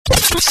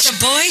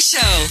Shaboy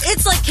Show.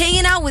 It's like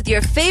hanging out with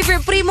your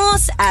favorite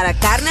primos at a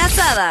carne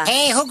asada.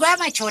 Hey, who grabbed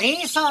my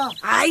chorizo?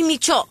 Ay,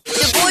 Micho.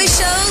 Shaboy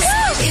Shows.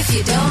 If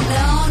you don't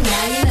know,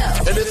 now you know.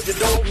 And if you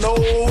don't know,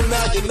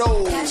 now you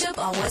know. Catch up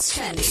on what's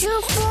trending.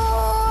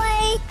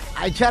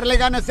 A echarle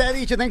ganas, se ha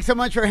dicho. Thanks so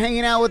much for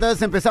hanging out with us.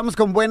 Empezamos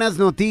con buenas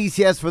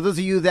noticias for those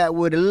of you that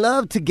would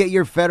love to get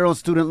your federal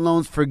student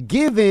loans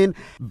forgiven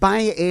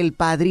by El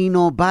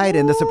Padrino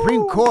Biden. The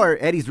Supreme Court,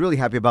 Eddie's really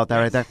happy about that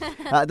right there.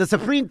 The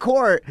Supreme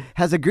Court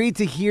has agreed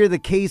to hear the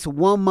case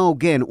one more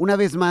again, una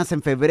vez más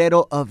en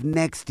febrero of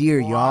next year,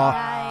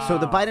 y'all. So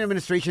the Biden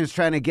administration is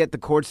trying to get the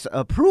court's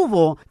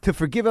approval to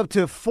forgive up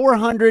to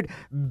 $400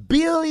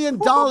 billion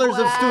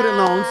of student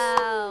loans.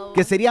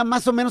 Que sería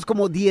más o menos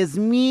como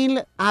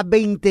 $10,000 a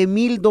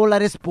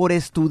 $20,000 por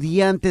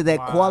estudiante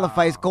that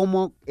qualifies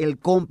como el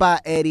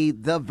compa Eddie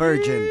the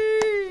Virgin.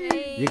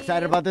 You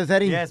excited about this,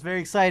 Eddie? Yes, very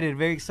excited,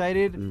 very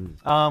excited.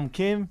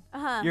 Kim,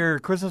 your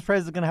Christmas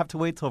present is going to have to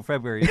wait till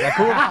February. Is that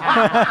cool?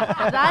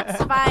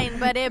 That's fine,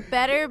 but it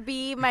better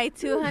be my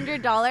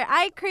 $200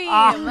 eye cream.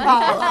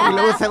 Y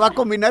luego se va a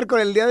combinar con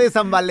el día de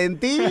San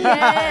Valentín.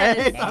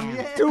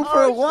 Yes. 2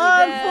 for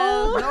one,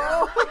 fool.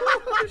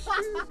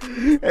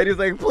 And he's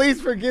like,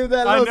 please forgive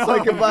that loan so I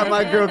can buy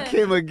my girl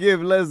Kim a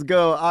gift. Let's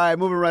go. All right,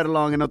 moving right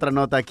along. En otra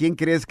nota, ¿quién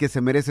crees que se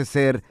merece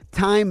ser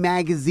Time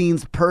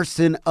Magazine's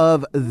Person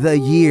of the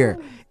Year?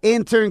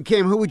 Intern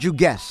Kim, who would you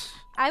guess?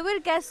 I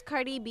would guess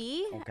Cardi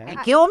B. Okay.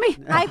 Kill me?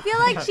 I feel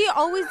like she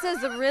always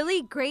does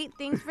really great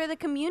things for the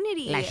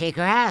community. Like shake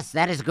her ass.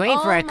 That is great Oh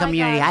for a my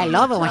community. God. I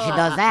love it when she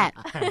does that.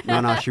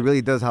 No, she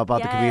really does help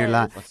out the community a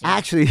lot. Yes.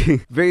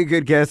 Actually, very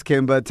good guess,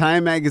 Kim, but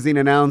Time Magazine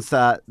announced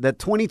that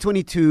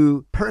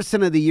 2022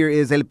 Person of the Year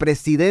is el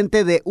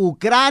presidente de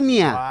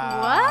Ucrania.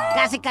 What?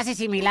 Casi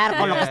similar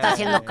con lo que está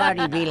haciendo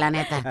Cardi B, la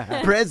neta.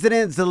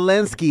 President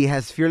Zelensky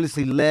has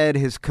fearlessly led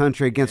his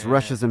country against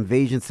Russia's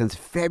invasion since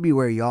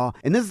February, y'all.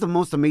 And this is the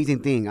most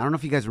amazing thing. I don't know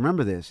if you guys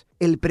remember this.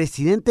 El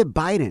presidente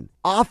Biden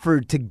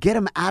offered to get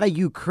him out of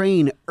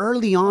Ukraine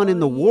early on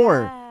in the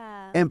war.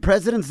 Yeah. And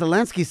President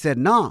Zelensky said,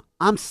 no,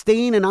 I'm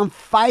staying and I'm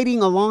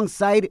fighting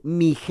alongside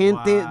mi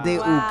gente de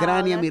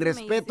Ucrania. Mi that's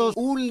respetos.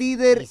 amazing. Un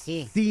líder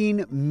Sí.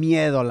 sin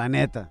miedo, la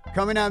neta.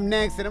 Coming up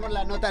next, tenemos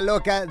la nota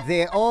loca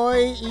de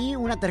hoy y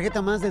una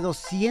tarjeta más de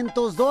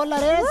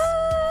 $200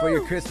 for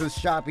your Christmas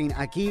shopping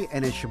aquí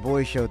en el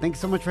Shaboy Show. Thanks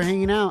so much for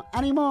hanging out.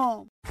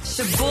 ¡Ánimo!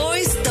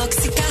 Shaboy's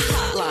Toxica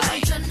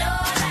Hotline.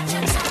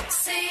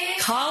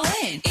 Call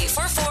in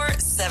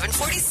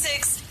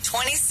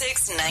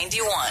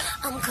 844-746-2691.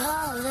 I'm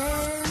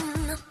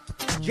calling.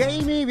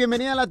 Jamie,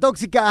 bienvenida a la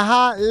Tóxica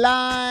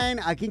Hotline.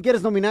 ¿A quién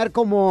quieres nominar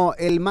como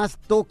el más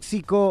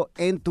tóxico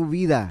en tu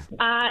vida?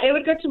 It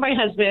would go to my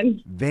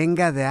husband.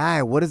 Venga de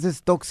ahí. What does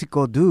this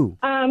tóxico do?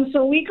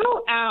 So we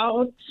go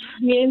out,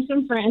 me and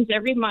some friends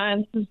every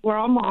month, because we're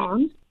all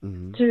moms,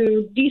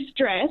 to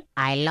de-stress.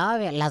 I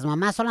love it. Las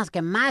mamás son las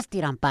que más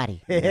tiran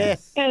party.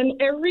 Yes.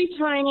 And every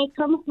time I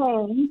come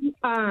home,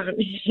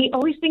 he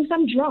always thinks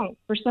I'm drunk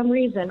for some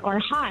reason or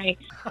high.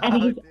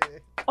 And he's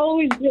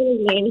always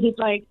really mean. He's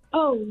like,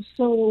 oh,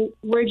 so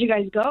where'd you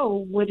guys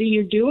go? What are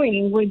you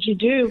doing? What'd you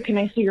do? Can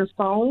I see your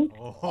phone?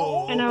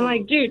 And I'm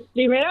like, dude,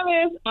 primera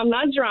vez, I'm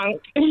not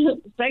drunk.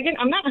 Second,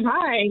 I'm not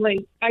high.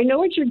 Like, I know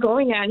what you're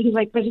going at. He's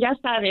like, pues ya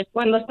sabes,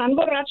 cuando están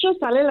borrachos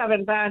sale la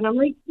verdad. And I'm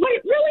like,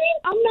 wait, really?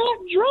 I'm not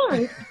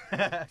drunk.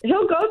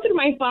 He'll go through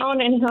my phone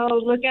and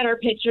he'll look at our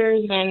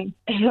pictures and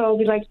he'll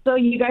be like, so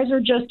you guys are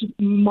just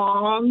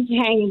moms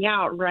hanging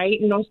out, right?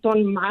 No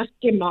son más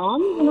que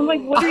moms? And I'm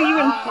like, what are you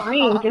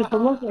implying? Que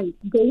somos like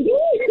dating?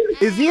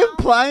 Is he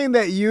implying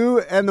that you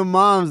and the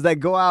moms that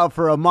go out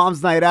for a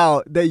mom's night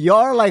out, that y'all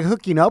are like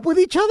hooking up with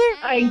each other?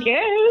 I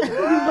guess.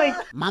 He's like,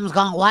 Mom's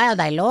gone wild.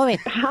 I love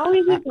it. how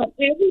is it that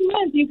every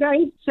month you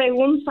guys say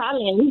un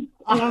salen?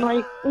 And I'm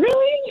like,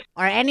 really?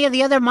 Are any of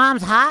the other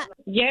moms hot?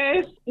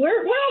 Yes.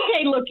 We're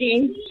okay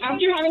looking.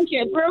 After having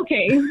kids, we're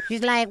okay.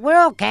 She's like,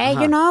 we're okay,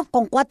 you know,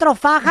 con 4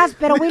 fajas,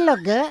 pero we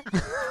look good.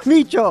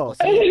 Micho.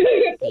 Sí,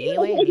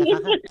 güey, la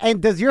faja.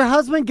 And does your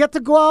husband get to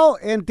go out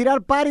and tirar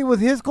party with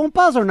his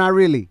compas or not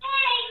really?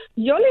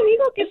 Yo le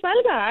digo que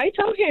salga. I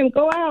tell him,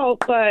 go out,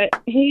 but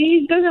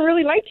he doesn't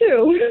really like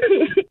to.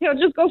 He'll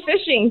just go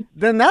fishing.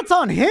 Then that's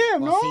on him,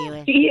 no? Sí,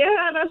 güey.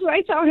 Yeah, that's what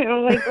I tell him.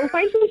 I'm like, go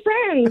find some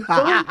friends. Go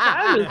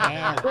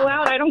outside. Go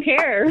out. I don't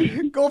care.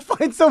 Go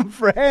find some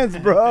friends,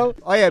 bro.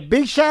 Oh, yeah.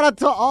 Big shout out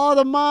to all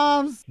the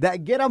moms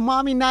that get a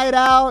mommy night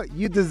out.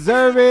 You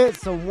deserve it.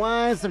 Some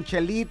wine, some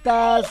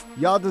chelitas.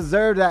 Y'all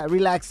deserve that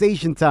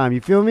relaxation time.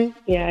 You feel me?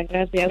 Yeah,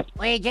 gracias.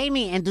 Wait,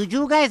 Jamie, and do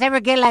you guys ever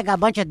get like a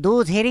bunch of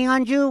dudes hitting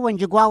on you when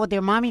you go out with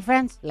your mommy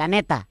friends? La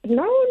neta.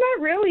 No, not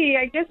really.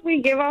 I guess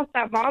we give off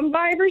that mom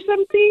vibe or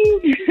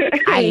something.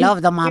 I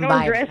love the mom we don't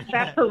vibe. dress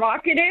that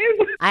provocative.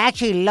 I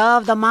actually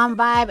love the mom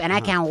vibe, and I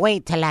can't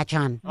wait to latch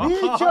on.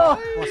 Micho.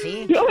 Pues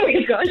sí. Oh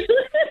my gosh.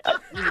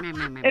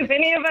 If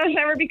any of us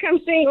ever become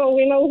single,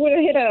 we know who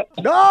to hit up.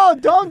 No,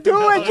 don't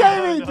do it,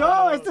 Jamie.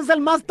 No, este es el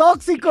más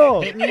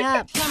tóxico. Hit me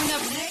up. Coming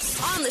up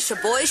next on the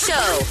Shaboy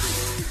Show.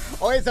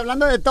 Oye,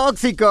 hablando de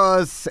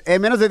tóxicos,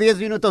 en menos de 10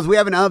 minutos we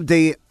have an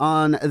update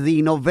on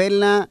the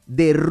novela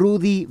de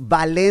Rudy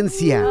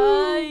Valencia.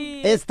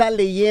 Esta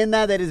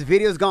leyenda that his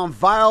video's gone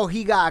viral.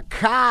 He got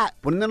caught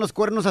poniendo los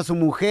cuernos a su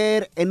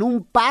mujer en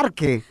un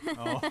parque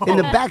in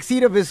the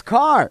backseat of his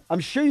car. I'm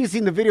sure you've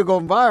seen the video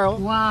going viral.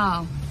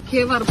 Wow,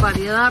 qué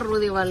barbaridad,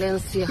 Rudy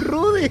Valencia.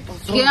 Rudy.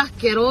 Qué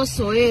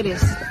asqueroso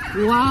eres.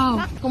 Wow.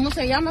 ¿Cómo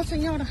se llama,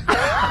 señora?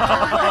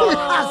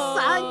 La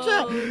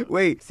Sancha.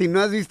 Güey, si no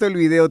has visto el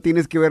video,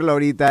 tienes que verlo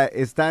ahorita.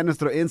 Está en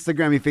nuestro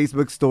Instagram y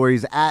Facebook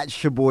stories at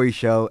Shaboy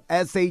Show.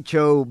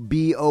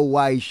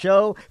 SHOBOY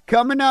Show.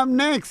 Coming up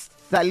next.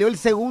 Salió el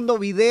segundo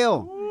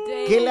video.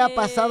 ¿Qué le ha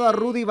pasado a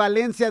Rudy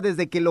Valencia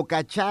desde que lo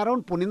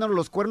cacharon poniéndole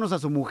los cuernos a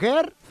su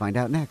mujer? Find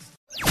out next.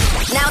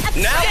 Now.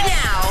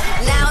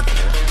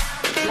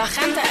 La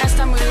gente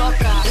está muy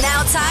loca.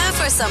 Now time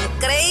for some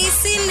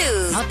crazy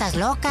news. Notas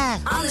locas.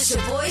 On the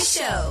Shaboy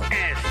Show.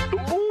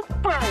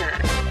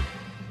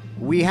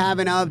 We have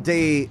an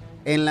update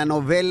en la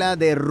novela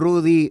de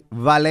Rudy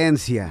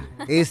Valencia.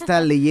 Esta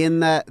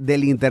leyenda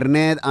del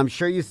internet. I'm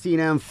sure you've seen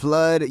him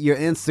flood your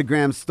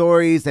Instagram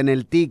stories. En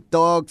el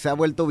TikTok se ha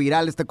vuelto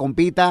viral este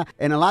compita.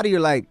 And a lot of you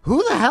are like,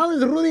 who the hell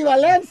is Rudy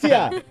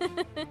Valencia?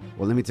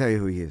 Well, let me tell you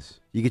who he is.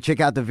 You can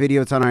check out the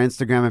video. It's on our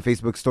Instagram and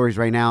Facebook stories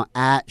right now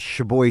at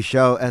Shaboy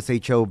Show,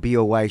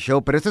 SHOBOY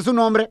Show. Pero este es un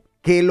hombre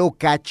que lo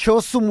cachó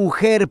su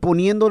mujer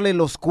poniéndole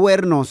los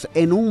cuernos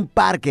en un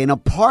parque, en a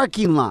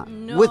parking lot,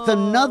 with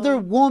another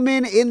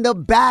woman in the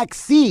back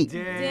seat.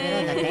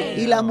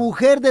 Y la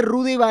mujer de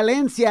Rudy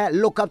Valencia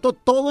lo captó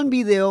todo en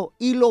video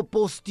y lo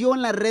posteó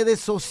en las redes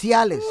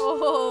sociales.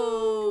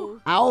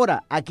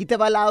 Ahora, aquí te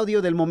va el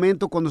audio del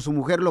momento cuando su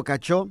mujer lo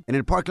cachó en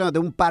el parking lot de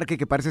un parque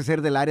que parece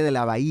ser del área de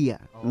la Bahía,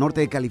 norte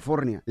de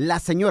California. La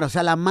señora, o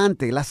sea, la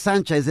amante, la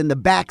Sancha, es en the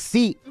back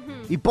seat.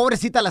 Y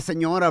pobrecita la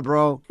señora,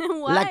 bro.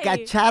 La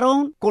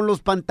cacharon con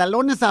los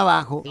pantalones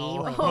abajo. Sí,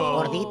 güey,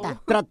 gordita.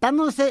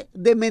 Tratándose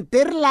de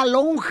meter la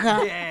lonja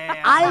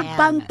al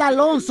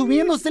pantalón,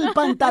 subiéndose el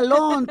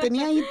pantalón.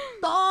 Tenía ahí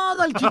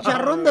todo el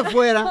chicharrón de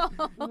fuera.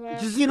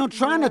 Just,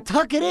 trying to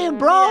tuck it in,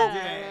 bro.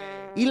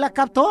 Y la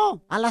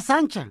captó a la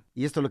Sancha.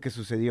 Y esto es lo que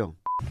sucedió.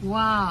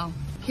 Wow,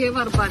 qué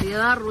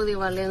barbaridad, Rudy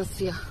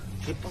Valencia.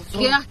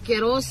 Qué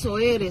asqueroso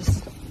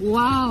eres.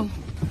 Wow,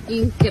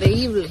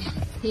 increíble,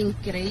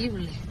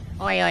 increíble.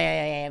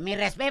 Oye,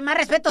 más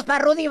respetos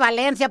para Rudy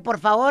Valencia, por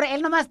favor.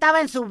 Él nomás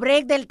estaba en su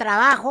break del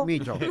trabajo.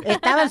 Micho.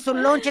 Estaba en su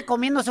lonche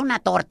comiéndose una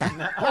torta.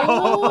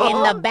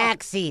 In the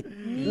backseat.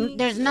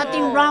 There's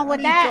nothing wrong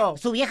with that.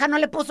 Su vieja no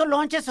le puso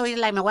lonche, so he's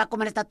like, me voy a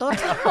comer esta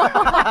torta.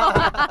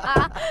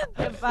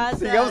 ¿Qué pasa?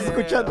 Sigamos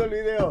escuchando el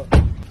video.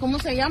 ¿Cómo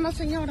se llama,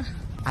 señora?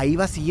 Ahí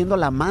va siguiendo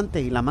la amante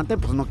y la amante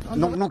pues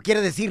no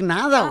quiere decir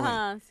nada, güey.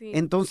 Ajá, sí.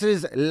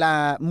 Entonces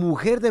la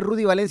mujer de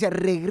Rudy Valencia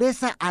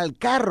regresa al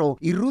carro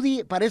y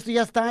Rudy para esto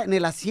ya está en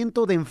el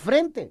asiento de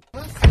enfrente.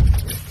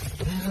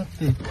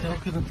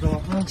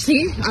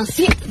 Sí,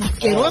 así,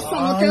 asqueroso,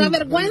 no te da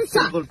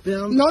vergüenza.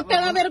 No te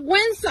da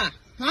vergüenza.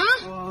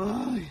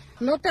 ¿Ah?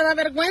 No te da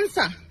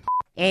vergüenza.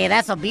 Hey,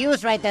 that's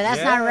abuse right there.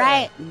 That's not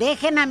right.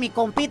 Dejen a mi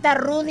compita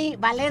Rudy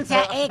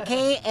Valencia,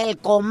 a.k.a. el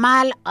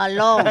comal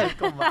alone.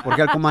 ¿Por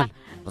qué el comal?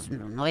 Pues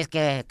no es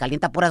que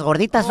calienta puras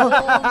gorditas.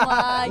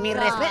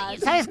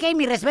 ¿Sabes qué?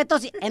 Mi respeto,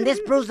 and this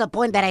proves the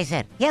point that I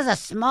said. He has a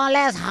small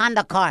ass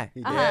Honda car.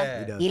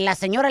 Y la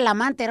señora, la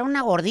amante, era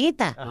una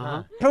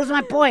gordita. Proves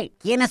my point.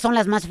 ¿Quiénes son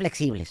las más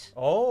flexibles?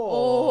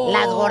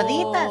 Las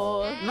gorditas.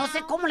 No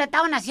sé cómo le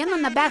estaban haciendo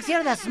en the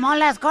backseat of the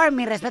small ass car.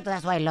 Mi respeto,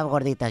 that's why I love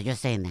gorditas.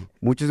 Just saying that.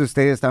 Muchos de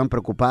ustedes estaban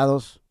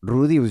preocupados.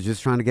 Rudy was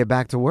just trying to get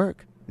back to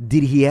work.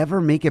 Did he ever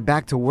make it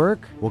back to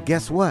work? Well,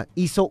 guess what?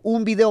 Hizo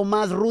un video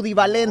más Rudy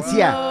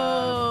Valencia.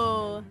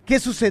 ¿Qué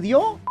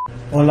sucedió?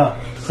 Hola,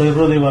 soy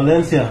Rudy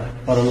Valencia.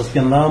 Para los que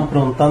andaban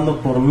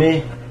preguntando por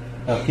mí,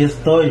 aquí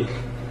estoy.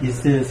 Y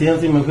si decían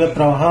si me fui a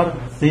trabajar,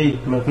 sí,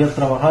 me fui a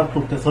trabajar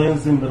porque soy un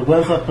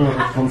sinvergüenza, pero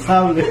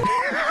responsable.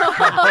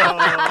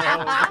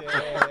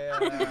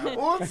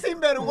 Un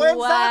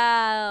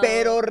sinvergüenza,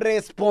 pero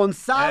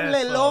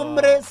responsable. El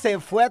hombre se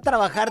fue a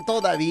trabajar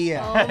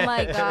todavía. Oh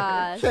my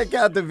gosh. Check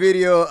out the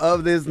video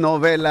of this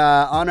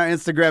novela on our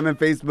Instagram and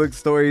Facebook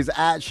stories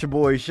at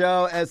Shaboy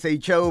Show,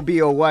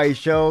 SHOBOY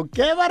Show.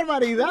 ¡Qué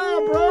barbaridad,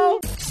 bro!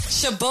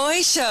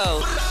 Shaboy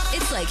Show.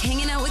 It's like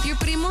hanging out with your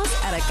primos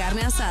at a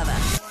carne asada.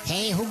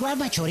 Hey, who grabbed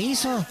my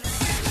chorizo?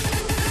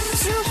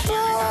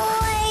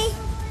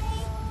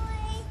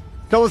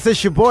 Somos el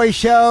Shaboy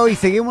Show y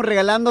seguimos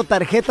regalando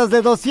tarjetas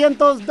de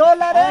 $200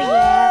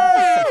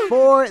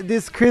 for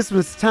this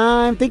Christmas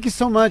time. Thank you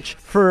so much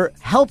for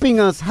helping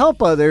us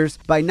help others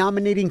by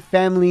nominating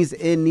families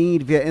in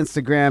need via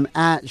Instagram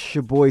at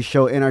Shaboy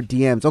Show in our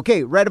DMs.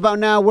 Okay, right about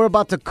now, we're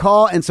about to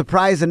call and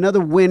surprise another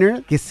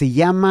winner que se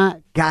llama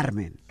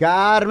Carmen.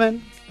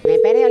 Carmen. Me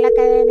perdió la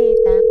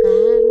cadenita,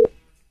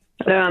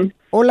 Carmen.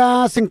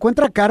 Hola, ¿se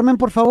encuentra Carmen,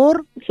 por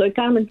favor? Soy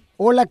Carmen.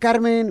 Hola,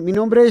 Carmen. Mi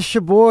nombre es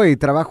Shaboy.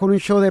 Trabajo en un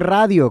show de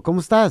radio.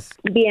 ¿Cómo estás?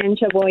 Bien,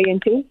 Chaboy, ¿en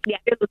tú?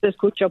 Diario te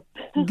escucho.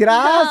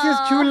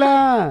 Gracias,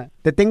 chula.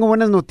 Te tengo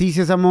buenas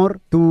noticias, amor.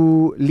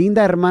 Tu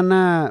linda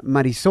hermana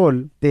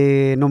Marisol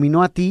te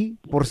nominó a ti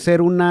por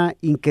ser una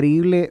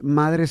increíble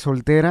madre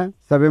soltera.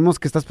 Sabemos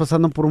que estás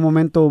pasando por un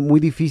momento muy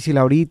difícil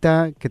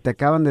ahorita, que te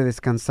acaban de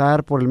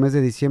descansar por el mes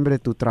de diciembre de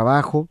tu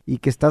trabajo y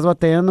que estás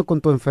batallando con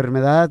tu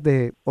enfermedad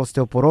de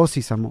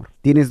osteoporosis, amor.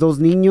 Tienes 2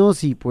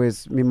 niños y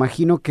pues me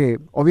imagino que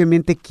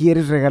obviamente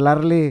quieres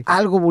regalarle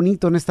algo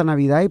bonito en esta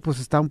Navidad y pues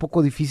está un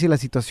poco difícil la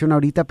situación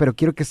ahorita, pero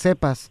quiero que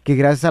sepas que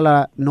gracias a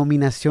la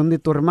nominación de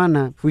tu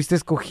hermana fuiste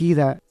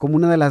escogida como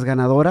una de las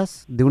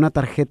ganadoras de una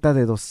tarjeta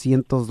de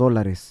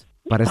 $200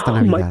 para esta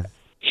Navidad.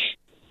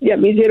 Ya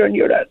me hicieron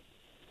llorar.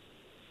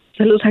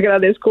 Se los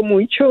agradezco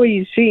mucho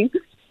y sí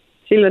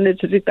lo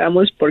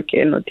necesitamos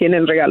porque no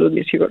tienen regalos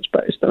mis hijos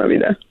para esta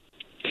Navidad.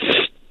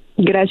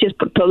 Gracias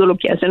por todo lo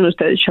que hacen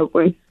ustedes,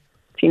 Chaboy.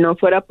 Si no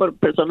fuera por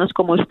personas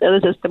como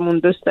ustedes, este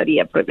mundo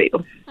estaría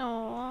perdido.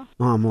 No,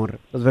 amor,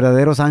 los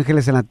verdaderos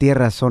ángeles en la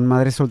tierra son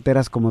madres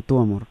solteras como tú,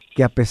 amor.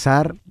 Que a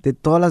pesar de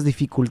todas las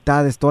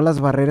dificultades, todas las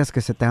barreras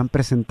que se te han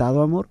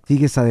presentado, amor,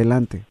 sigues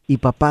adelante. Y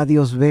papá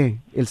Dios ve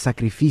el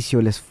sacrificio,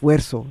 el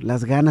esfuerzo,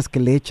 las ganas que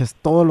le echas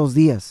todos los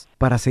días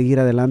para seguir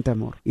adelante,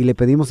 amor. Y le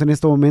pedimos en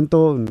este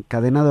momento, en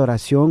cadena de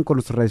oración, con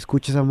nuestros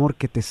radioescuchas, amor,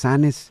 que te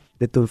sanes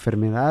de tu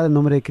enfermedad en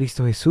nombre de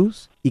Cristo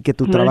Jesús y que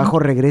tu trabajo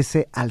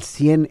regrese al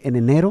 100 en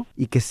enero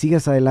y que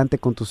sigas adelante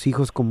con tus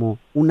hijos como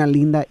una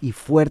linda y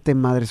fuerte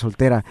madre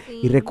soltera.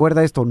 Y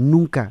recuerda esto,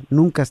 nunca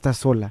estás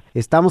sola.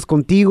 Estamos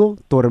contigo,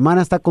 tu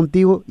hermana está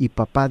contigo y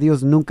papá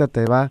Dios nunca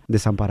te va a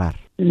desamparar.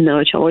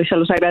 No, Chaboy, se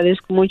los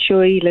agradezco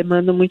mucho y le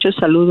mando muchos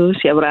saludos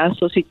y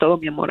abrazos y todo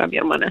mi amor a mi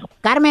hermana.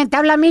 Carmen, te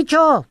habla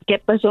Micho.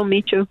 ¿Qué pasó,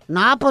 Micho?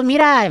 No, pues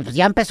mira, pues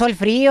ya empezó el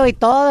frío y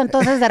todo,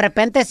 entonces de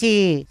repente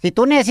si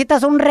tú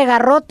necesitas un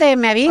regarrote,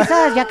 me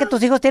avisas, ya que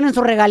tus hijos tienen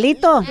su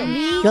regalito.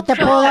 Yo te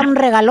puedo dar un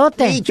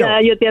regalote. Ya,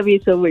 yo te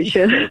aviso, Micho.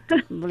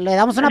 Le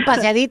damos una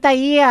paseadita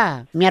ahí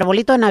a mi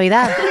arbolito de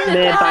Navidad.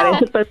 Me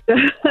parece perfecto.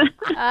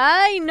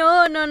 Ay,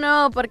 no,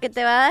 porque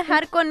te va a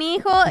dejar con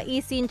hijo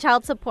y sin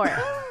child support.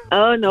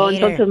 Oh, no, Mire.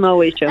 entonces no,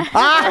 Wicho. No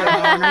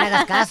le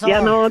hagas caso.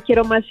 Ya no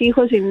quiero más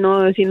hijos si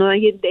no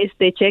hay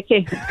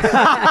cheque.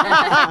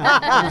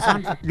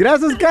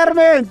 Gracias,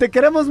 Carmen. Te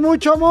queremos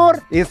mucho,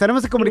 amor. Y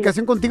estaremos en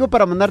comunicación contigo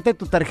para mandarte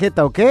tu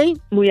tarjeta, ¿ok?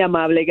 Muy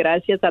amable,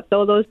 gracias a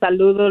todos.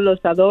 Saludos, los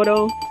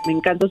adoro. Me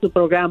encanta su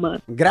programa.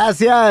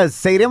 Gracias.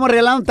 Seguiremos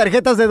regalando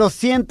tarjetas de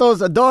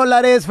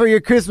 $200 for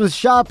your Christmas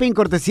shopping,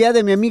 cortesía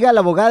de mi amiga, la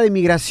abogada de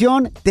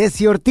inmigración,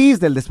 Tessie Ortiz,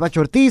 del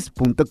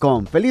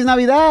despachoortiz.com. ¡Feliz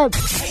Navidad!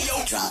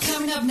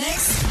 Coming up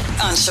next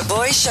on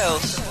Shaboy Show.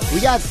 We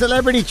got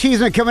Celebrity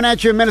Cheeseman coming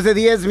at you en menos de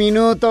 10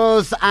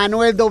 minutos.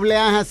 Anuel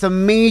AA has a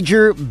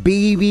major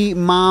baby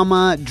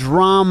mama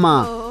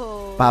drama.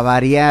 Para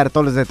variar,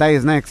 todos los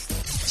detalles next.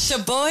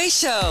 Shaboy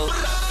Show.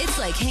 It's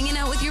like hanging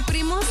out with your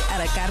primos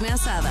at a carne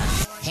asada.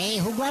 Hey,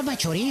 who grabbed my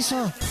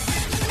chorizo?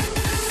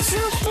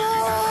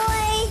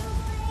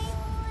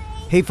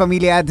 Hey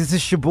familia, this is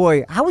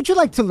Shaboy. How would you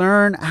like to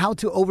learn how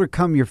to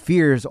overcome your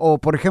fears? O,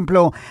 por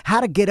ejemplo, how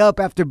to get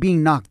up after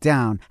being knocked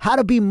down? How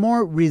to be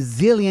more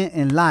resilient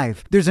in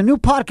life? There's a new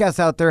podcast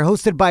out there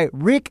hosted by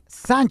Rick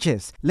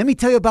Sanchez. Let me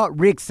tell you about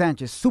Rick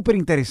Sanchez. Super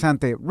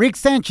interesante. Rick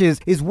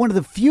Sanchez is one of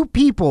the few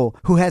people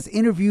who has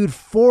interviewed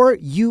 4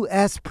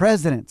 U.S.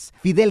 presidents: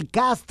 Fidel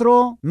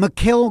Castro,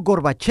 Mikhail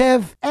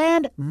Gorbachev,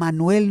 and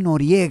Manuel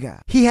Noriega.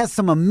 He has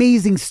some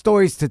amazing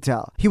stories to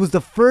tell. He was the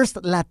first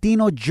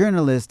Latino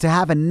journalist to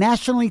have a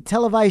nationally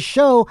televised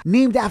show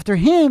named after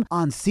him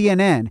on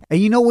CNN.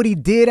 And you know what he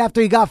did after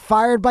he got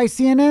fired by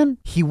CNN?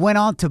 He went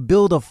on to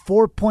build a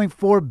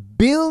 $4.4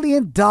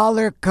 billion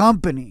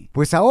company.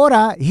 Pues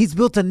ahora, he's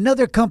built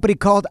another company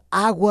called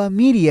Agua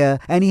Media,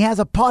 and he has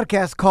a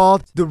podcast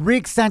called The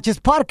Rick Sanchez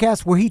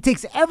Podcast, where he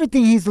takes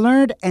everything he's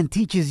learned and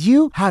teaches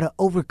you how to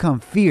overcome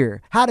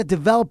fear, how to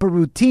develop a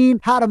routine,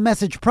 how to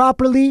message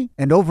properly,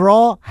 and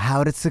overall,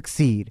 how to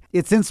succeed.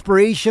 It's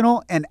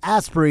inspirational and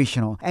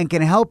aspirational and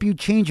can help you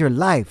change your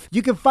life.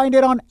 You can find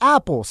it on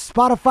Apple,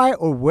 Spotify,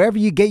 or wherever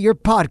you get your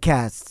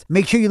podcasts.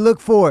 Make sure you look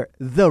for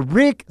The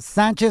Rick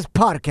Sanchez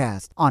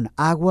Podcast on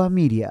Agua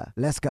Media.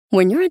 Let's go.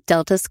 When you're a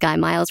Delta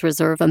SkyMiles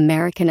Reserve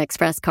American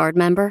Express card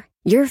member,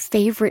 your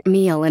favorite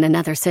meal in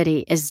another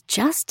city is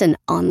just an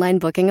online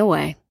booking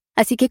away.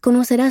 Así que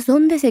conocerás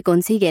dónde se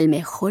consigue el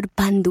mejor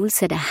pan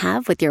dulce to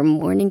have with your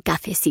morning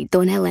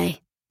cafecito en LA.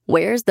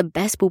 Where's the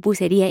best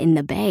pupusería in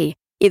the Bay?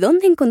 Y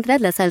dónde encontrar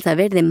la salsa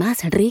verde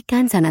más rica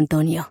en San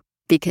Antonio.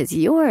 Because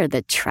you're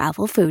the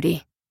travel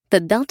foodie. The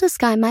Delta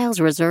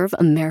SkyMiles Reserve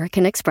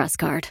American Express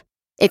card.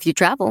 If you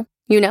travel,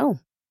 you know.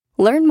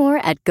 Learn more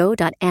at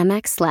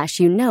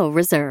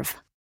go.amex/reserve.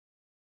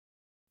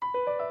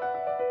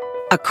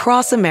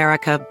 Across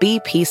America,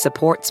 BP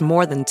supports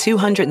more than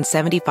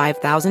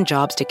 275,000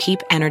 jobs to keep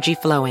energy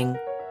flowing.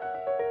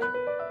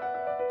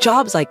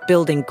 Jobs like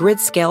building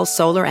grid-scale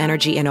solar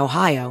energy in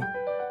Ohio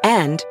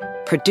and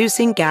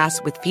producing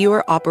gas with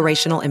fewer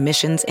operational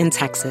emissions in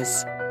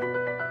Texas.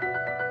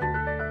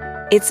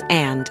 It's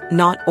and,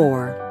 not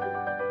or.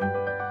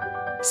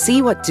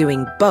 See what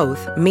doing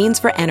both means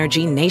for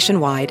energy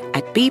nationwide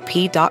at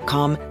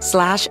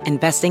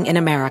bp.com/investing in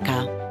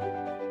America.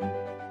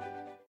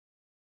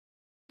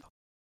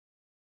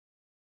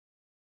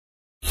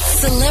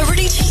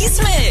 Celebrity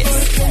Cheesemate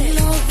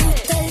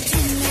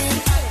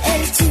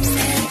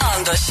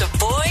on the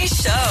Shaboy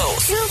Show.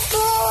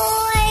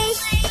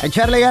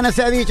 Echarle ganas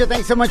se ha dicho.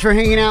 Thanks so much for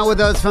hanging out with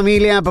us,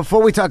 familia.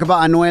 Before we talk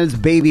about Anuel's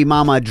baby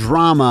mama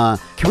drama,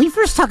 can we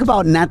first talk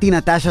about Nati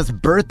Natasha's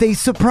birthday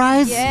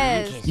surprise?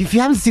 Yes. If you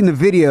haven't seen the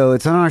video,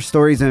 it's on our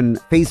stories on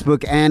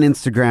Facebook and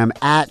Instagram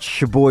at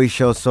Shaboy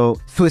Show.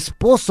 So, su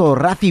esposo,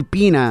 Rafi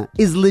Pina,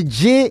 is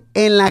legit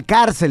en la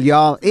cárcel,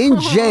 y'all, in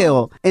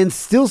jail, and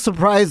still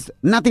surprised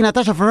Nati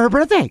Natasha for her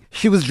birthday.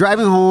 She was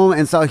driving home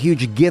and saw a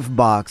huge gift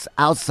box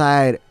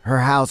outside her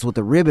house with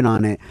a ribbon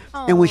on it.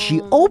 And when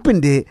she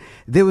opened it,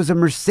 there was a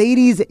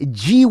Mercedes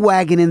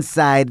G-Wagon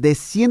inside de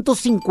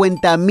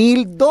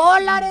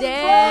 $150,000.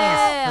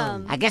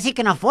 Damn. I guess he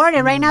can afford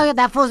it right now.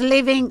 That fool's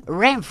living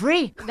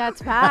rent-free.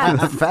 That's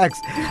facts. Facts.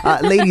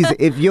 Ladies,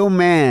 if your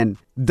man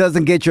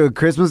doesn't get you a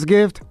Christmas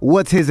gift,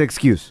 what's his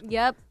excuse?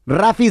 Yep.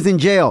 Rafi's in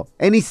jail,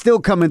 and he's still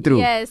coming through.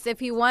 Yes,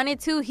 if he wanted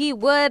to, he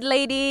would,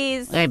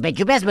 ladies. Hey, but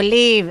you best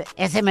believe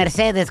ese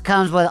Mercedes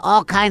comes with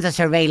all kinds of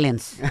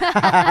surveillance.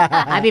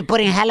 I'd be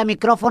putting hella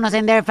micrófonos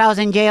in there if I was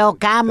in jail,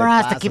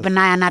 cameras to keep an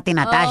eye on Nati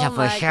Natasha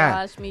for sure.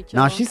 Gosh, Micho.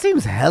 No, she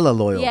seems hella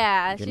loyal.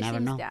 Yeah, You she never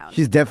seems know. down.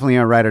 She's definitely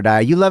a ride or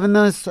die. You loving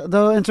this,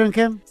 though, intern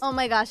Kim? Oh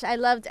my gosh, I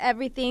loved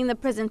everything. The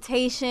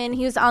presentation.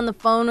 He was on the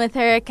phone with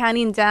her,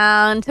 counting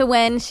down to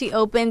when she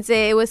opens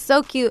it. It was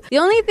so cute. The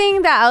only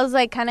thing that I was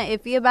like kind of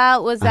iffy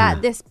about was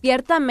that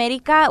Despierta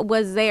America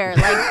was there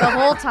like the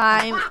whole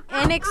time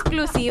in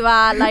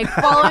exclusiva, like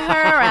following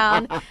her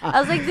around. I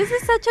was like, this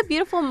is such a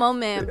beautiful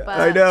moment.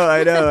 But I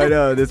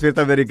know.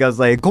 Despierta America's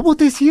like, ¿Cómo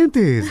te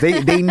sientes?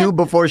 They knew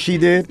before she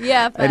did.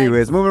 Yeah, facts.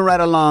 Anyways, moving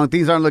right along.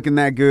 Things aren't looking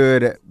that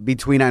good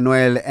between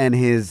Anuel and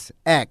his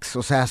ex,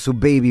 o sea, su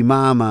baby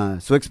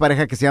mama. Su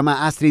expareja que se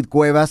llama Astrid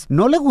Cuevas.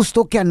 No le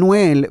gustó que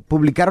Anuel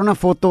publicara una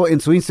foto en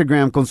su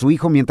Instagram con su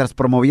hijo mientras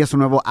promovía su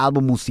nuevo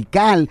álbum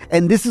musical.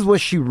 And this is what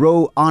she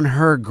wrote on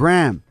her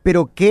gram.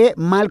 Pero qué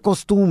mal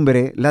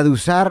costumbre la de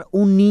usar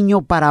un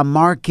niño para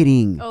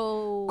marketing.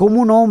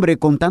 ¿Cómo un hombre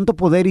con tanto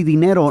poder y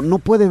dinero no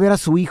puede ver a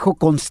su hijo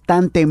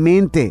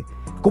constantemente?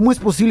 ¿Cómo es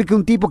posible que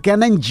un tipo que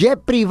anda en jet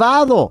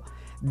privado,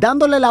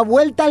 dándole la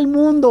vuelta al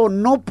mundo,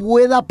 no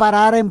pueda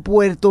parar en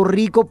Puerto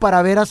Rico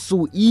para ver a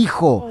su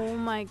hijo? Oh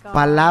my God.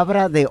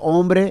 Palabra de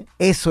hombre,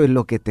 eso es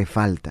lo que te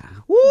falta.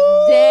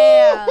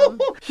 Damn.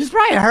 She's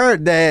probably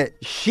heard that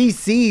she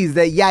sees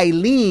that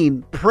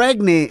Yailin,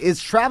 pregnant,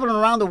 is traveling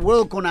around the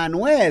world con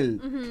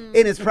Anuel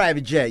in his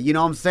private jet. You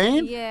know what I'm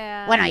saying?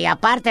 Yeah. Bueno, y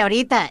aparte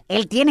ahorita,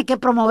 él tiene que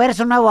promover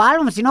su nuevo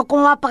álbum, si no,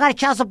 ¿cómo va a pagar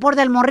child support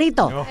del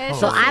morrito?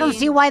 So I don't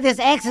see why this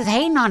ex is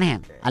hating on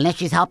him, unless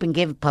she's helping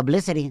give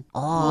publicity.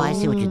 Oh, I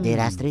see what you did,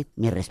 Astrid.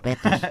 Mis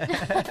respetos.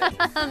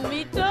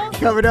 Micho.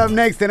 Coming up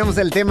next, tenemos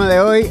el tema de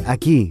hoy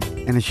aquí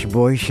en el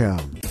Shaboy Show.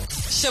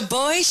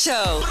 Shaboy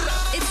Show.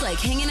 It's like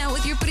hanging out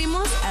with your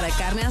primos at a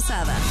carne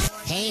asada.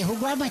 Hey, who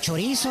grabbed my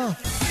chorizo?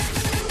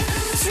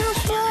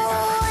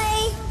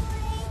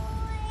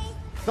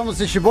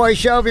 Somos el Shaboy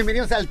Show.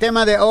 Bienvenidos al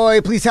tema de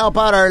hoy. Please help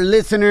out our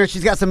listener.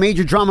 She's got some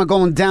major drama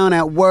going down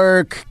at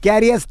work. ¿Qué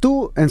harías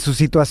tú en su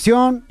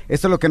situación?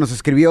 Esto es lo que nos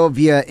escribió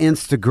via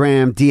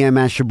Instagram, DM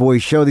at Shaboy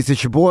Show. Dice,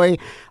 Shaboy,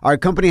 our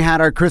company had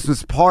our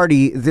Christmas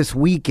party this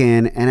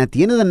weekend, and at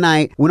the end of the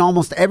night, when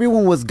almost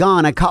everyone was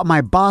gone, I caught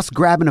my boss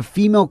grabbing a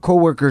female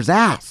coworker's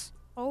ass.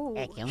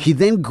 She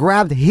then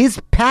grabbed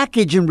his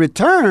package in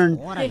return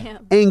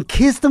and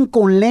kissed him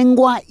con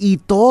lengua y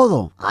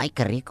todo. Ay,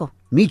 qué rico.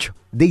 Micho,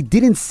 they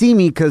didn't see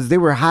me because they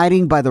were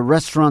hiding by the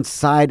restaurant's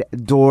side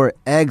door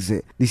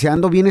exit. Dice,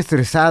 ando bien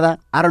estresada.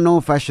 I don't know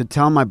if I should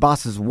tell my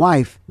boss's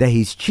wife that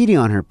he's cheating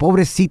on her.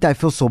 Pobrecita, I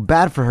feel so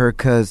bad for her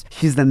because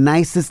she's the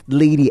nicest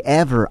lady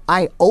ever.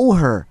 I owe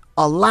her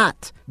a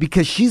lot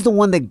because she's the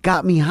one that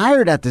got me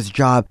hired at this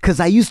job because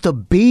I used to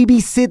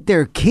babysit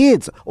their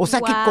kids. O sea,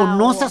 que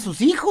conoce a sus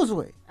hijos,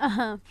 güey.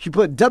 She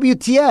put,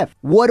 WTF,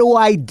 what do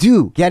I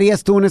do? ¿Qué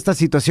harías tú en esta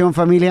situación,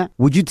 familia?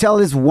 Would you tell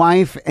his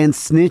wife and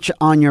snitch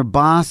on your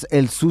boss,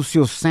 el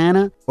sucio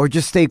Santa? Or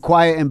just stay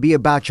quiet and be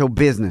about your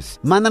business?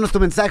 Mándanos tu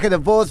mensaje de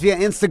voz via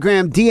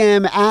Instagram,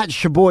 DM at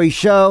Shaboy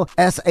Show,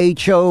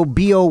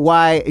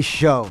 SHOBOY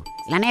Show.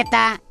 La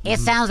neta, it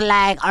sounds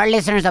like our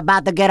listeners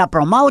about to get a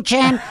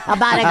promotion,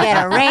 about to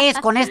get a raise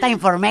con esta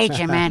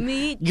information, man.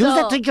 Use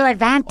it to your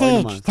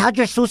advantage. Tell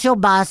your sucio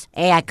boss,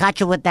 hey, I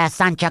caught you with that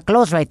Santa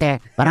Claus right there,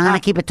 but I'm going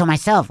to keep it to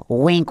myself.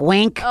 Wink,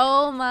 wink.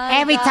 Oh, my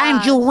Every time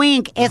you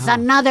wink, it's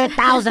another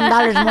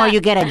 $1,000 more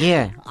you get a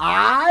year.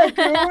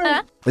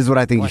 This is what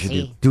I think you should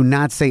do. Do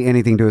not say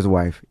anything to his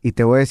wife. Y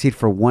te voy a decir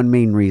for one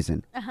main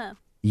reason.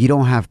 You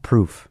don't have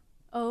proof.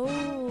 Oh.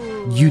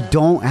 You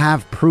don't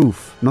have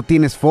proof. No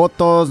tienes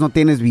fotos, no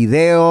tienes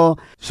video.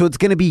 So it's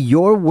going to be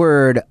your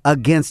word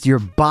against your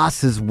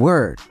boss's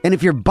word. And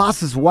if your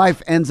boss's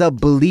wife ends up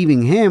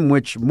believing him,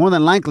 which more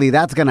than likely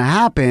that's going to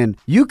happen,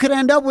 you could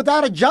end up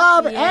without a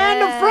job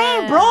and a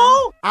friend,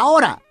 bro.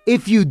 Ahora,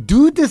 if you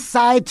do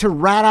decide to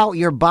rat out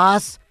your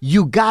boss,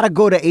 you gotta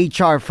go to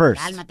HR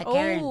first.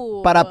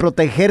 Para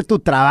proteger tu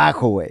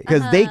trabajo, güey.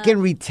 Because they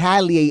can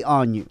retaliate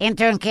on you.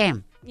 Intern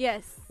Kim.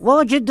 Yes. What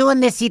would you do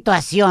in this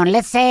situación?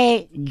 Let's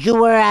say you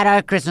were at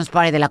our Christmas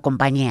party de la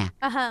compañía.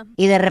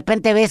 Y de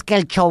repente ves que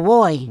el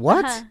choboy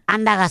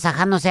anda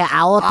agasajándose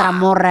a otra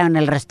morra en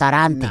el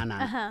restaurante.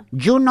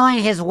 You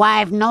knowing his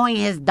wife, knowing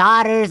his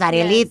daughters,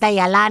 Arielita y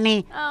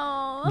Alani.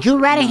 You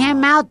ratting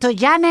him out to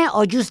Janet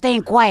or you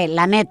staying quiet,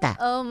 la neta?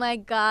 Oh my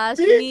gosh,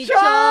 Micho.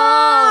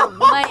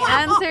 My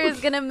answer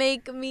is going to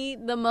make me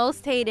the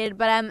most hated,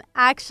 but I'm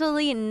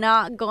actually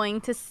not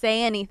going to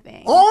say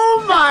anything.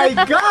 Oh my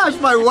gosh,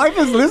 my wife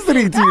is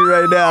listening to you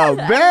right now.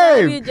 Babe.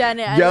 I love you,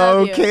 Janet. I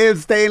love you. Kim,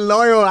 staying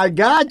loyal. I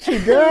got you,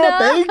 girl.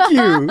 Thank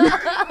you.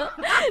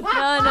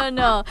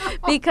 No.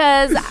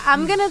 Because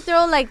I'm going to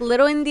throw like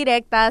little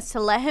indirectas to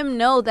let him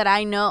know that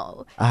I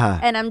know.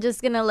 And I'm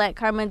just going to let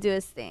Karma do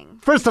his thing.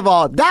 First of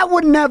all, that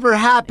would never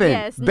happen.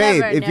 Yes,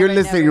 babe, if you're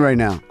listening right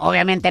now.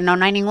 Obviamente no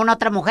hay ninguna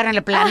otra mujer en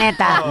el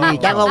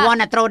planeta that will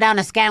want to throw down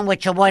a scam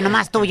with your boy.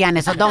 Nomás tú,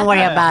 Janet, so don't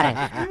worry about it.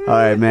 All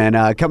right, man.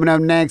 Coming up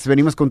next,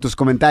 venimos con tus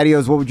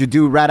comentarios. What would you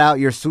do? Rat out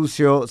your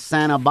sucio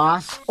Santa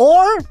boss?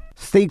 Or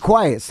stay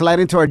quiet. Slide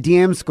into our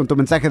DMs con tu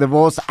mensaje de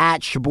voz at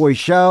Shaboy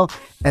Show.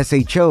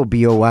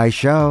 SHOBOY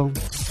Show.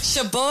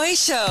 Shaboy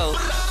Show.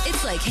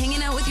 It's like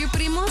hanging out with your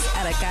primos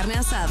at a carne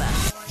asada.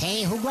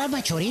 Hey, who grabbed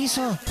my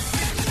chorizo?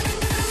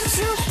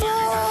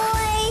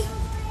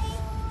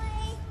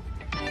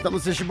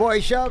 Estamos en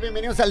Shaboy Show.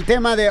 Bienvenidos al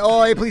tema de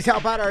hoy. Please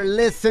help out our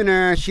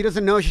listener. She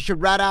doesn't know she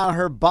should rat out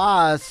her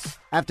boss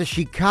after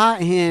she caught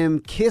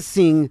him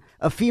kissing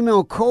a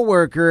female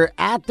coworker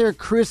at their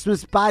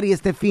Christmas party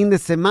este fin de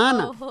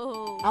semana.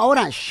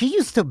 Ahora, she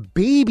used to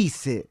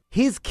babysit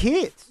his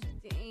kids.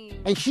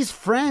 And she's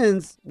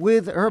friends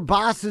with her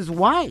boss's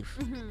wife.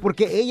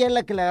 Porque ella es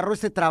la que le agarró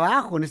ese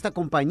trabajo en esta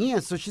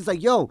compañía. So she's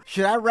like, yo,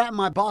 should I rat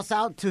my boss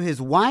out to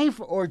his wife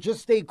or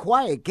just stay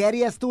quiet? ¿Qué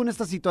harías tú en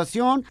esta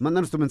situación?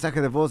 Mándanos tu mensaje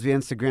de voz via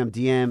Instagram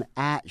DM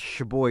at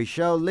Shaboy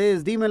Show.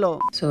 Liz, dímelo.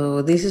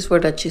 So this is where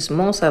the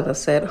chismosa that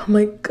said, oh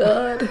my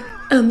God,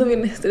 ando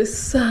bien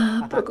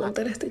estresada por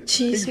contar este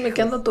chisme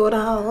que ando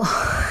atorado.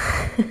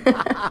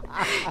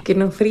 Que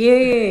no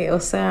friegue, o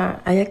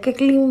sea, ¿a ella qué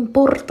le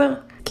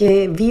importa?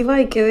 Que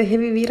viva y que deje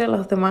vivir a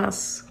los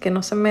demás. Que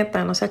no se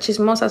meta, no sea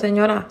chismosa,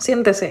 señora.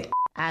 Siéntese.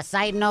 A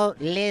side note,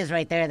 Liz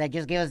right there that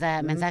just gave us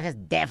that message is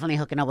definitely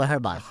hooking up with her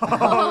boss.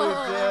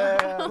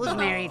 Who's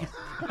married?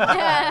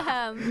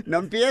 No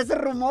empieces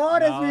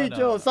rumores,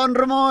 bicho. Son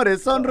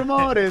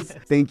rumores.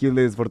 Thank you,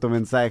 Liz, por tu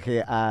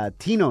mensaje.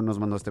 Tino nos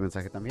mandó este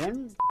mensaje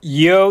también.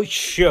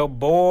 Yo,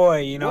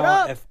 boy. You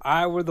know, if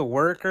I were the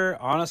worker,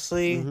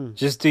 honestly,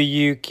 just do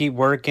you keep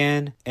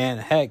working,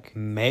 and heck,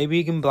 maybe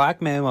you can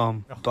blackmail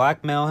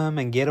him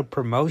and get a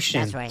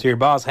promotion to your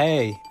boss.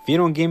 Hey, if you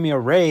don't give me a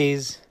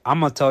raise, I'm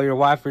going to tell your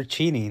wife you're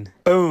cheating.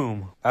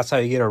 Boom. That's how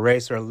you get a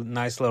raise or a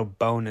nice little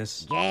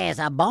bonus. Yes,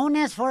 a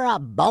bonus for a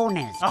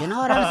bonus. You know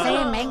what I'm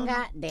saying?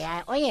 Venga de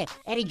ahí. Oye,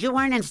 Eddie, you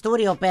weren't in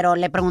studio, pero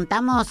le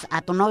preguntamos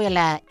a tu novia,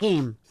 la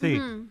Kim.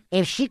 Sí.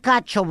 If she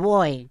caught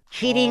Choboy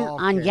cheating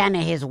on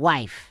Janet, his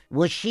wife,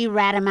 would she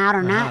rat him out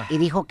or not? Y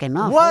dijo que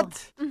no.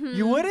 What?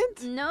 You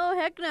wouldn't? No,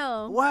 heck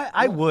no. What?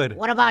 I would.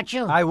 What about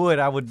you? I would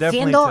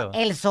definitely Siendo too.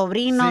 el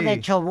sobrino de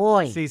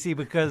Choboy. Sí,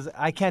 because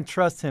I can't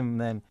trust him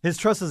then. His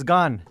trust is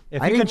gone.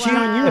 If I he didn't can cheat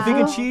on you. If he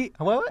can cheat,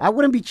 what? I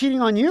wouldn't be cheating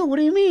on you. What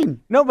do you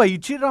mean? No, but you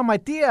cheated on my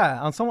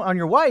tia, on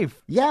your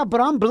wife. Yeah, but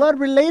I'm blood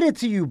related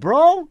to you,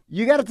 bro.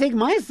 You got to take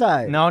my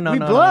side. No.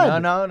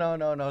 Blood.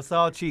 No. So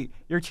I'll cheat.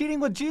 You're cheating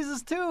with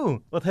Jesus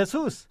too, with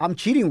Jesus. I'm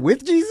cheating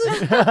with Jesus?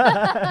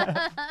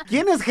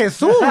 ¿Quién es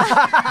Jesús?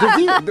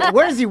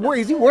 Where does he work?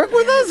 Does he work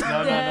with us?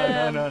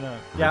 No.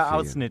 Yeah,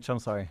 I'll snitch. I'm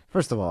sorry.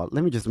 First of all,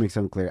 let me just make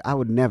something clear. I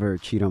would never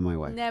cheat on my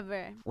wife.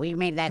 Never. We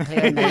made that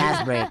clear in the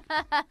last break.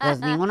 Because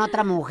ninguna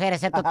otra mujer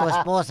excepto tu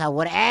esposa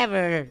would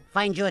ever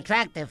find you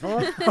attractive,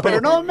 fool. Pero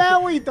no me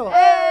agüito.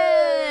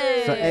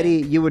 Hey! So,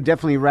 Eddie, you would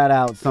definitely rat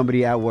out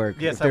somebody at work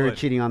Yes, if they I were would.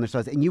 cheating on their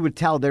spouse. And you would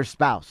tell their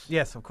spouse.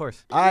 Yes, of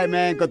course. All right,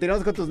 man.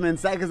 Continuamos con tus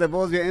mensajes de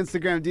voz via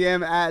Instagram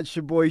DM at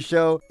Shaboy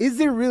Show. Is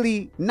there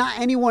really not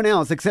anyone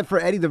else except for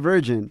Eddie the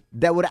Virgin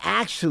that would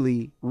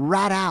actually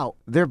rat out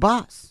their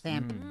boss?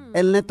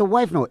 And let the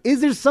wife know.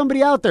 Is there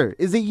somebody out there?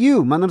 Is it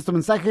you? Mándanos tu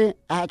mensaje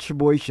at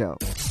Shaboy Show.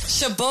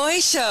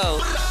 Shaboy Show.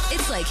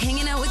 It's like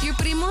hanging out with your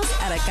primos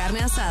at a carne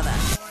asada.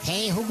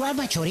 Hey, who grabbed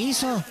my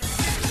chorizo?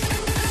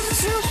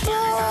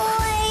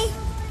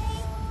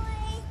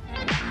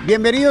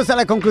 Bienvenidos a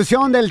la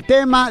conclusión del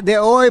tema de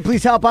hoy.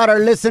 Please help out our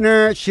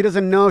listener. She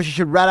doesn't know she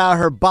should rat out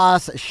her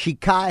boss. She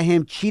caught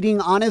him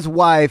cheating on his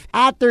wife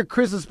at their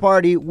Christmas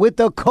party with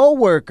a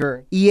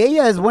coworker. Y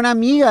ella es buena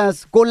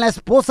amigas con la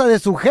esposa de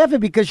su jefe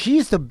because she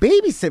used to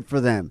babysit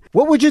for them.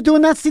 What would you do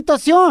in that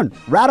situación?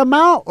 Rat him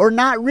out or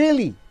not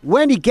really?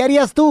 Wendy, ¿qué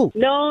harías tú?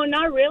 No,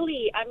 not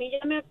really. A mí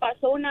ya me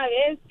pasó una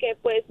vez que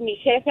pues mi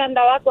jefe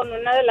andaba con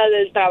una de las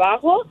del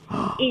trabajo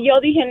y yo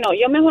dije, no,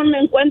 yo mejor me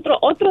encuentro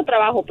otro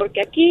trabajo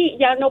porque aquí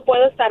ya no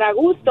puedo estar a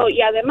gusto.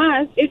 Y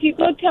además, if you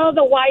go tell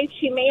the wife,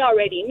 she may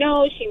already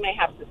know, she may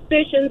have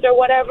suspicions or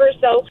whatever,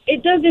 so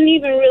it doesn't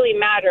even really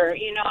matter.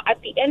 You know, at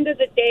the end of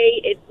the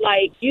day, it's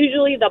like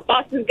usually the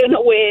boss is going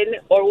to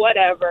win or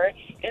whatever.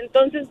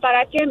 Entonces,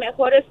 ¿para qué?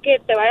 Mejor es que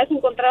te vayas a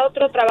encontrar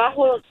otro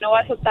trabajo, no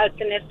vas a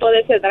tener todo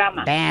ese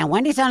drama. Damn,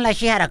 Wendy sounded like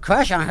she had a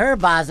crush on her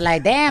boss.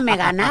 Like, damn, me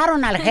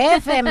ganaron al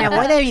jefe, me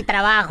voy de mi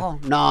trabajo.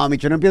 No,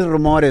 Micho, no empieces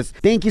rumores.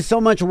 Thank you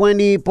so much,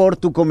 Wendy, por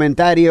tu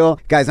comentario.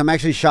 Guys, I'm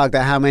actually shocked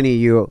at how many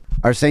of you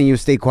are saying you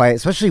stay quiet,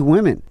 especially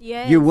women.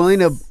 Yes. You're willing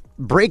to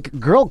break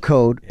girl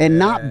code and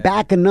not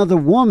back another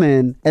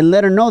woman and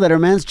let her know that her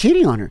man's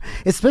cheating on her.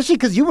 Especially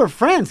because you were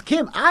friends.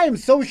 Kim, I am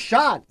so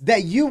shocked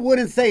that you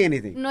wouldn't say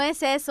anything. No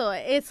es eso.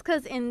 It's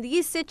because in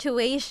these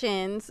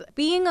situations,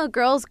 being a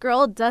girl's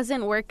girl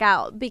doesn't work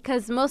out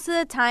because most of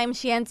the time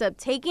she ends up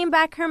taking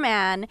back her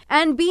man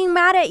and being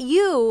mad at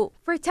you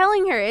for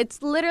telling her.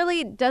 It's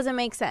literally doesn't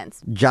make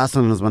sense.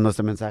 Jocelyn nos mandó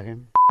este mensaje.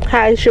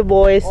 Hi, it's your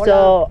boy. Hola.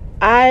 So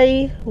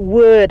I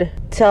would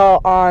tell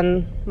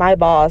on my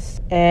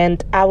boss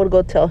and I would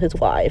go tell his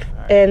wife.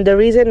 And the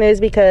reason is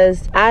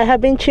because I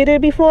have been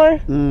cheated before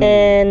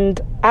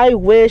and I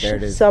wish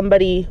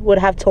somebody would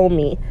have told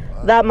me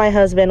that my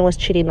husband was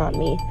cheating on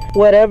me.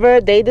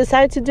 Whatever they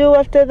decide to do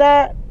after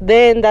that,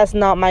 then that's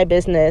not my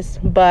business.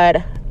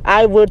 But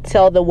I would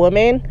tell the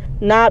woman,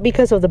 not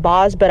because of the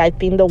boss, but I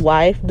think the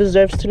wife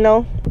deserves to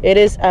know. It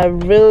is a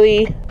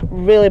really,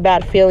 really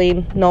bad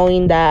feeling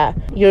knowing that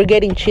you're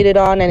getting cheated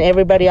on and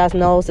everybody else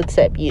knows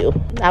except you.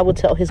 I would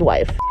tell his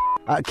wife.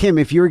 Kim,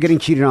 if you were getting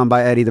cheated on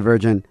by Eddie the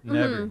Virgin.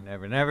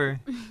 Never.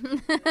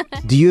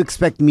 Do you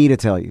expect me to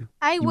tell you?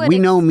 I would. We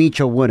know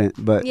Micho wouldn't,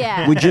 but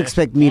would you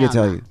expect me to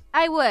tell you?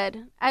 I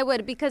would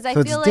because I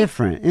so feel it's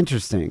different.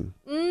 Interesting.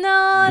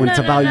 No, when it's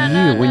about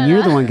you, when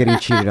you're the one getting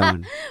cheated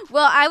on.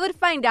 Well, I would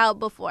find out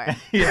before.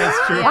 Yeah, that's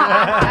true.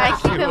 I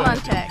keep him on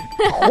check.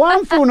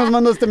 Juanfu nos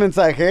mandó este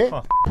mensaje.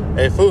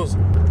 Hey, Fus,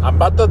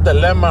 about the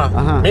dilemma.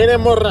 Mire,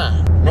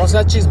 morra, no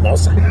sea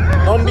chismosa.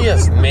 Don't be a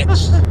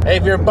snitch. Hey,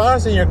 if your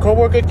boss and your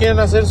coworker quieren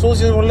hacer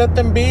sucios, well, let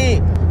them be.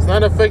 It's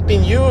not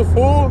affecting you,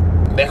 fool.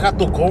 Deja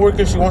tu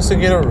coworker, she wants to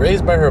get a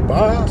raise by her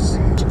boss.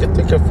 She can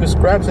take a few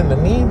scraps in the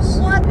knees.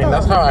 I mean,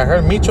 that's how I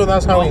heard Micho,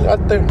 that's how he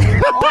got there.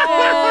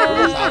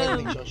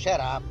 Shut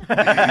up.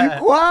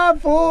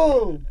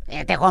 Juanfu.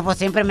 Este Juanfu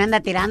siempre me anda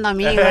tirando a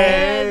mí,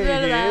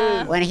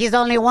 güey. When he's the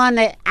only one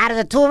that, out of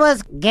the two of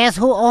us, guess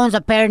who owns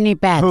a pair of knee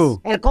pads? Who?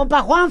 El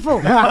compa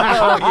Juanfu.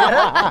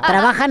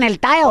 Trabaja en el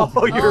tile.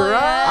 Oh, you're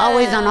right.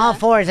 Always on all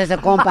fours ese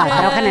compa.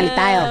 Trabaja en el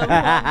tile.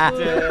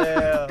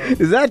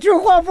 Is that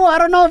true, Juanfu? I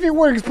don't know if he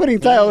works putting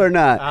tile or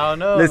not. I don't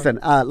know. Listen,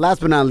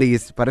 last but not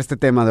least, para este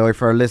tema de hoy,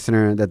 for our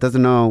listener that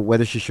doesn't know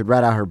whether she should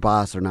rat out her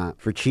boss or not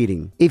for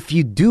cheating. If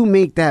you do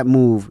make that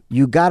move,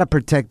 you gotta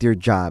protect your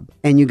job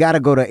and you gotta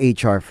go to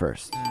HR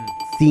first.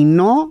 Si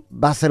no,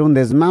 va a ser un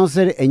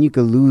desmauser and you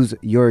could lose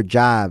your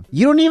job.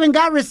 You don't even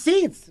got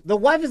receipts. The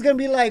wife is going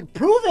to be like,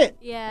 prove it.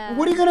 Yeah.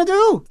 What are you going to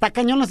do? Está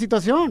cañón la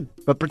situación.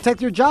 But protect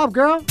your job,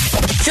 girl.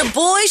 The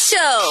Boy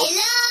Show.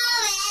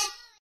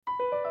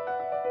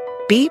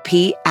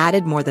 BP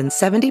added more than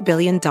 $70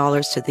 billion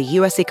to the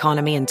U.S.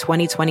 economy in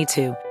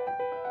 2022.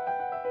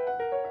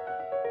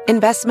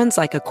 Investments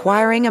like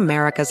acquiring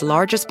America's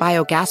largest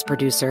biogas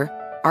producer,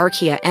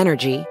 Archaea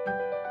Energy,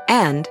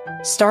 and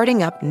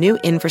starting up new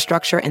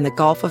infrastructure in the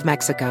Gulf of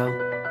Mexico.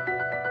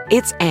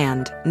 It's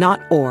and, not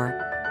or.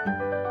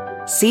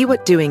 See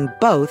what doing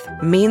both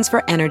means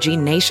for energy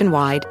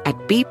nationwide at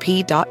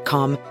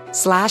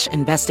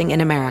bp.com/investing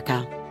in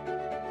America.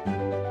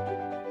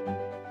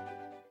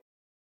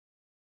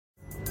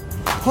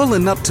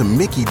 Pulling up to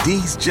Mickey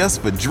D's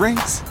just for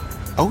drinks?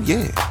 Oh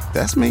yeah,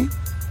 that's me.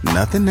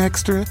 Nothing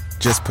extra,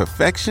 just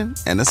perfection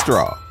and a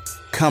straw.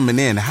 Coming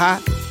in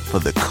hot for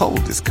the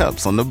coldest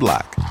cups on the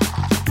block.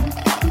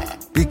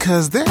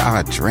 Because there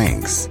are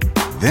drinks.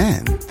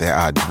 Then there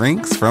are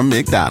drinks from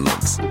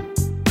McDonald's.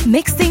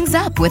 Mix things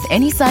up with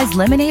any size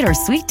lemonade or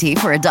sweet tea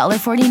for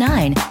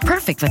 $1.49.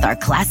 Perfect with our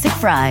classic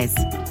fries.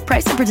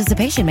 Price and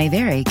participation may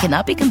vary.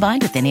 Cannot be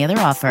combined with any other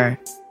offer.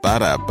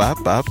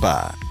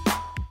 Ba-da-ba-ba-ba.